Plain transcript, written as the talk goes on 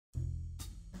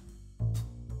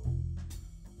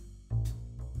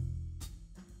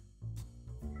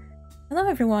Hello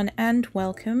everyone and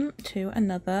welcome to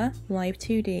another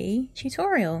Live2D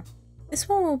tutorial. This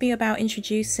one will be about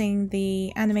introducing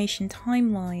the animation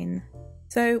timeline.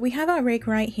 So we have our rig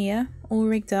right here, all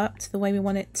rigged up to the way we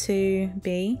want it to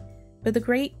be. But the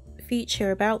great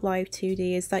feature about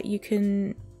Live2D is that you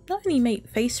can not only make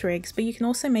face rigs, but you can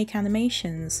also make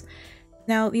animations.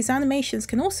 Now these animations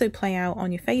can also play out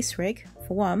on your face rig,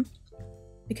 for one,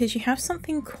 because you have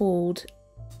something called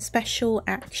special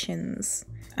actions.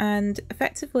 And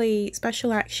effectively,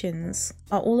 special actions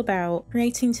are all about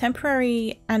creating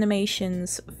temporary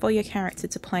animations for your character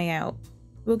to play out.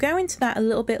 We'll go into that a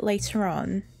little bit later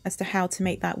on as to how to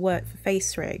make that work for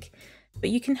FaceRig, but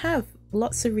you can have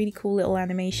lots of really cool little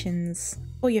animations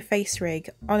for your FaceRig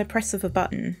on a press of a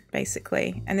button,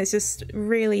 basically. And it's just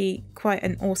really quite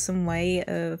an awesome way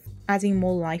of adding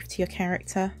more life to your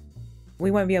character.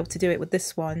 We won't be able to do it with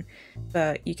this one,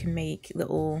 but you can make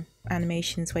little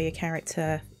animations where your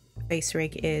character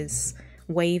FaceRig is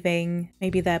waving,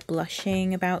 maybe they're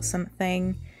blushing about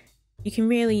something. You can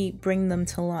really bring them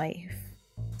to life.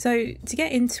 So to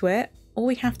get into it, all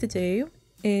we have to do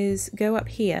is go up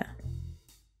here.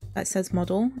 That says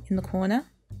model in the corner.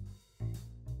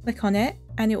 Click on it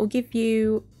and it will give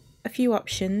you a few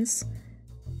options.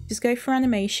 Just go for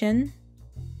animation.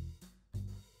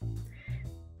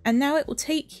 And now it will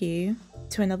take you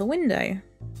to another window.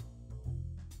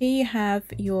 Here you have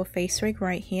your FaceRig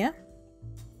right here,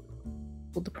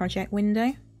 called the project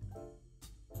window.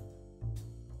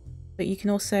 But you can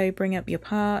also bring up your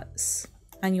parts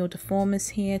and your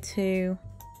deformers here too.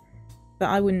 But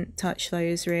I wouldn't touch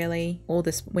those really, or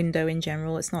this window in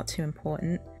general, it's not too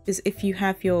important. Because if you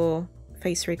have your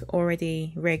FaceRig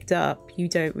already rigged up, you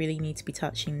don't really need to be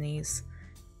touching these.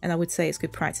 And I would say it's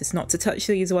good practice not to touch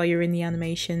these while you're in the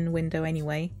animation window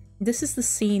anyway. This is the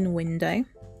scene window.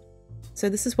 So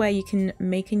this is where you can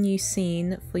make a new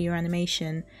scene for your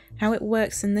animation. How it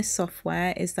works in this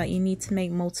software is that you need to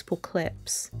make multiple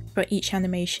clips for each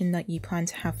animation that you plan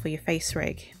to have for your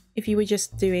FaceRig. If you were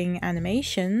just doing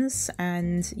animations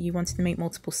and you wanted to make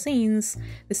multiple scenes,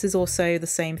 this is also the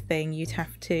same thing. You'd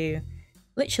have to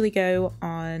literally go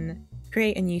on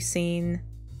create a new scene,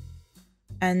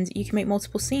 and you can make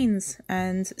multiple scenes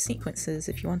and sequences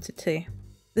if you wanted to.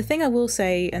 The thing I will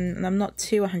say, and I'm not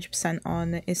too 100%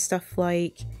 on, is stuff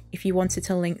like if you wanted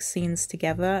to link scenes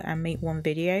together and make one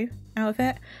video out of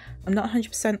it. I'm not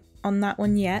 100% on that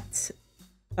one yet,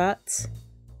 but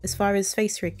as far as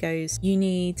FaceRig goes, you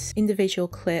need individual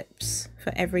clips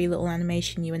for every little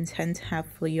animation you intend to have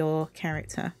for your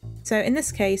character. So in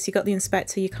this case, you've got the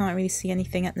inspector, you can't really see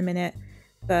anything at the minute,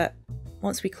 but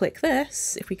once we click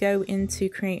this, if we go into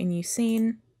create a new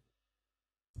scene,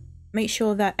 make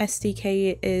sure that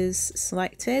SDK is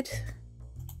selected.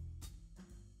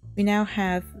 We now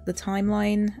have the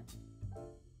timeline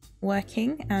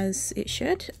working as it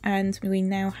should, and we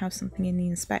now have something in the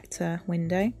inspector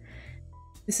window.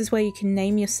 This is where you can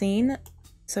name your scene.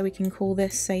 So we can call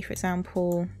this, say for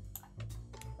example,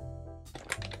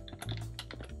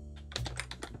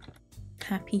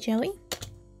 Happy Jelly.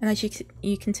 And as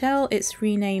you can tell, it's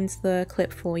renamed the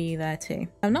clip for you there too.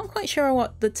 I'm not quite sure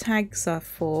what the tags are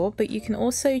for, but you can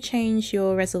also change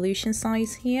your resolution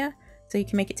size here. So you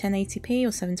can make it 1080p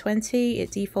or 720. It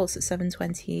defaults at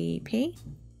 720p.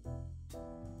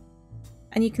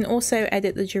 And you can also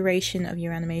edit the duration of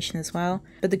your animation as well.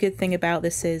 But the good thing about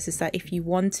this is that if you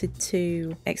wanted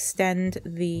to extend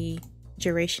the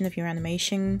duration of your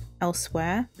animation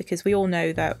elsewhere, because we all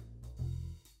know that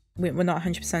we're not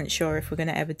 100% sure if we're going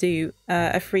to ever do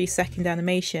a 3-second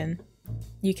animation,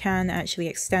 you can actually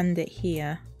extend it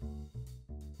here.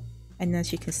 And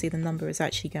as you can see, the number is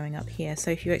actually going up here. So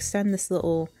if you extend this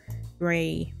little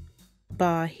grey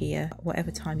bar here, whatever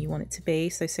time you want it to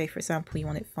be, so say for example you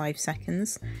want it 5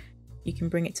 seconds, you can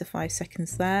bring it to 5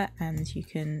 seconds there, and you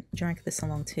can drag this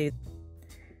along too.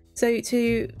 So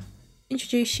to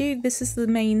introduce you, this is the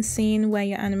main scene where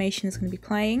your animation is going to be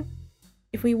playing.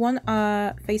 If we want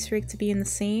our FaceRig to be in the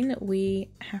scene, we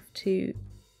have to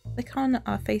click on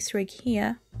our FaceRig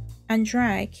here and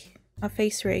drag our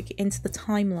FaceRig into the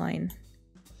timeline.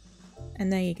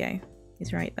 And there you go,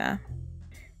 it's right there.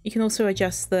 You can also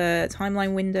adjust the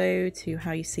timeline window to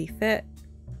how you see fit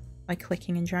by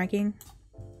clicking and dragging.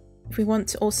 If we want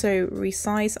to also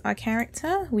resize our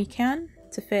character, we can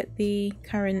to fit the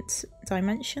current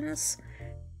dimensions.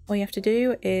 All you have to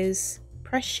do is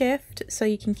press shift so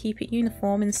you can keep it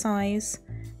uniform in size,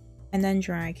 and then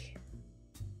drag.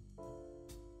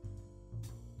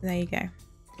 There you go.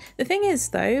 The thing is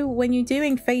though, when you're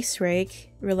doing FaceRig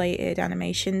related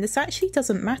animation, this actually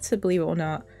doesn't matter, believe it or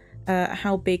not,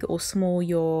 how big or small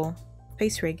your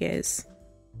FaceRig is.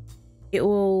 It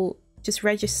will just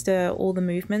register all the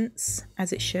movements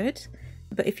as it should.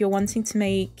 But if you're wanting to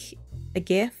make a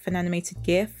GIF, an animated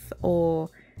GIF, or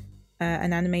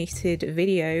an animated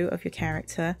video of your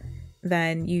character,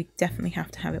 then you definitely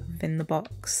have to have it within the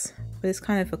box. But it's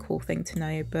kind of a cool thing to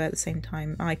know, but at the same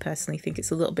time, I personally think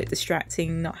it's a little bit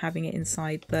distracting not having it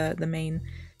inside the main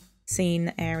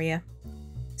scene area.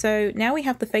 So now we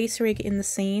have the FaceRig in the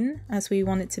scene as we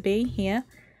want it to be here.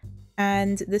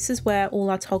 And this is where all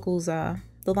our toggles are.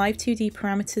 The Live2D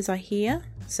parameters are here,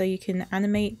 so you can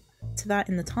animate to that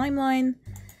in the timeline.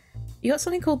 You got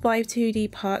something called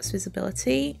Live2D parts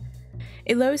visibility.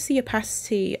 It lowers the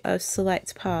opacity of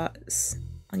select parts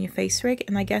on your FaceRig,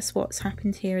 and I guess what's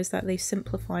happened here is that they've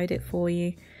simplified it for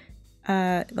you.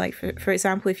 Like for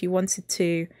example, if you wanted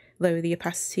to lower the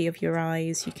opacity of your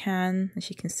eyes, you can,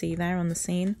 as you can see there on the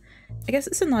scene. I guess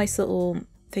it's a nice little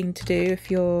thing to do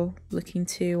if you're looking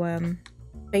to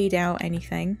fade out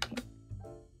anything.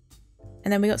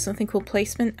 And then we got something called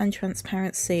placement and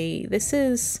transparency. This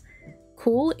is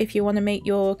cool if you want to make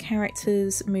your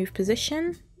characters move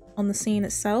position on the scene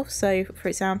itself. So for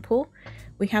example,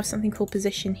 we have something called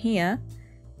position here.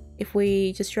 If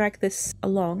we just drag this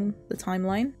along the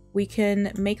timeline, we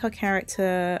can make our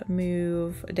character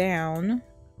move down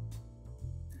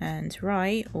and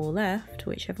right or left,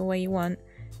 whichever way you want.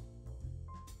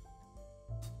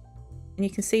 And you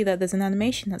can see that there's an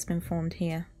animation that's been formed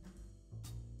here.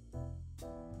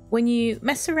 When you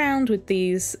mess around with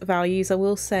these values, I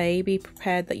will say be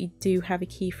prepared that you do have a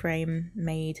keyframe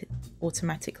made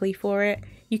automatically for it.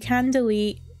 You can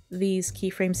delete these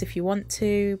keyframes if you want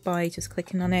to by just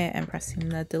clicking on it and pressing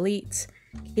the delete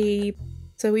key.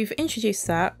 So we've introduced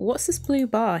that. What's this blue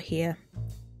bar here?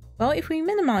 Well, if we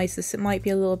minimize this, it might be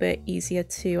a little bit easier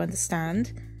to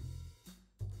understand.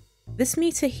 This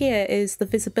meter here is the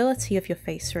visibility of your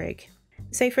FaceRig.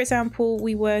 Say for example,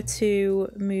 we were to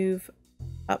move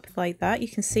up like that, you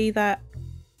can see that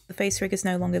the FaceRig is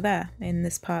no longer there in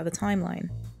this part of the timeline.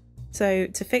 So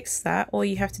to fix that, all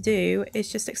you have to do is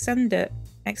just extend it.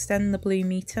 Extend the blue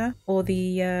meter or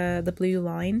the blue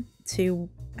line to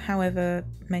however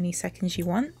many seconds you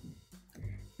want.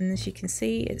 And as you can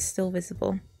see, it's still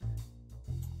visible.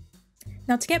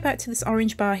 Now to get back to this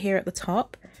orange bar here at the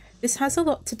top, this has a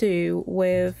lot to do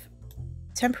with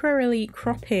temporarily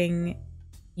cropping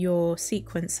your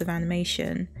sequence of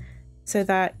animation so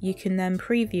that you can then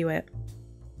preview it.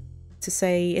 To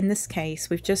say, in this case,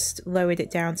 we've just lowered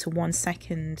it down to 1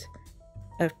 second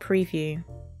of preview.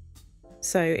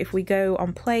 So if we go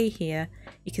on play here,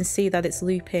 you can see that it's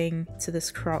looping to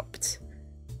this cropped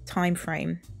time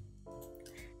frame.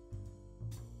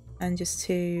 And just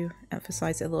to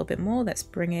emphasize it a little bit more, let's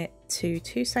bring it to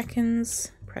 2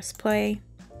 seconds, press play,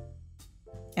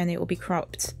 and it will be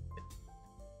cropped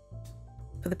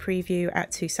for the preview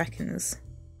at 2 seconds.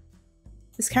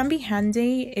 This can be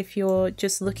handy if you're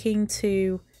just looking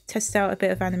to test out a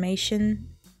bit of animation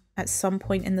at some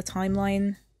point in the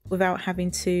timeline without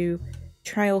having to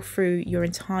trail through your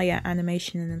entire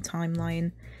animation in the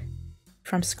timeline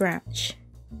from scratch.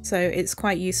 So it's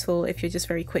quite useful if you're just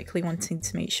very quickly wanting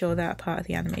to make sure that part of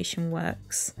the animation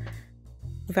works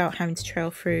without having to trail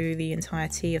through the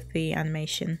entirety of the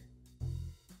animation.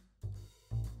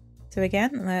 So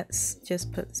again, let's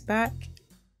just put this back,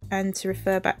 and to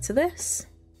refer back to this,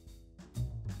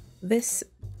 this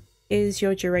is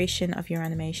your duration of your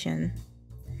animation.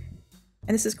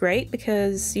 And this is great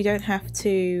because you don't have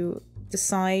to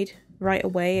decide right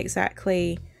away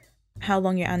exactly how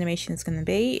long your animation is going to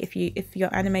be. If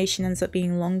your animation ends up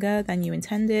being longer than you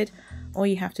intended, all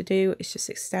you have to do is just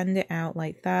extend it out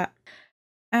like that.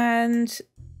 And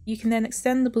you can then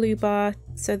extend the blue bar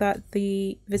so that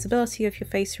the visibility of your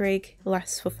FaceRig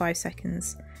lasts for 5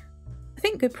 seconds. I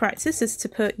think good practice is to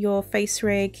put your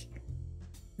FaceRig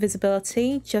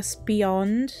visibility just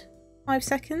beyond 5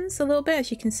 seconds a little bit.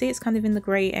 As you can see, it's kind of in the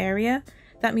grey area.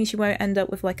 That means you won't end up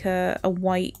with like a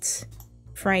white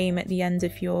frame at the end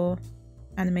of your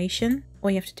animation. All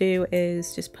you have to do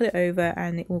is just put it over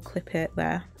and it will clip it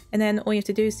there. And then all you have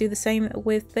to do is do the same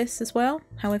with this as well,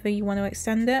 however you want to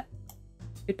extend it.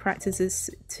 Good practice is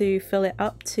to fill it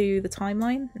up to the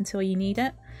timeline until you need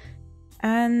it.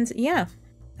 And yeah,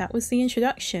 that was the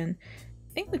introduction.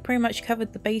 I think we've pretty much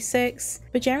covered the basics,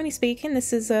 but generally speaking,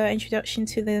 this is an introduction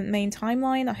to the main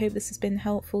timeline. I hope this has been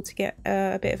helpful to get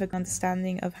a bit of an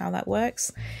understanding of how that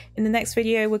works. In the next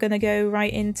video, we're going to go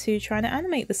right into trying to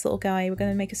animate this little guy. We're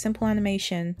going to make a simple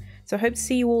animation. So I hope to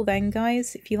see you all then,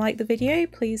 guys. If you like the video,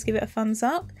 please give it a thumbs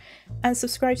up and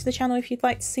subscribe to the channel if you'd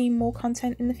like to see more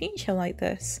content in the future like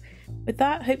this. With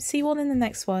that, hope to see you all in the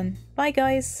next one. Bye,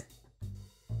 guys!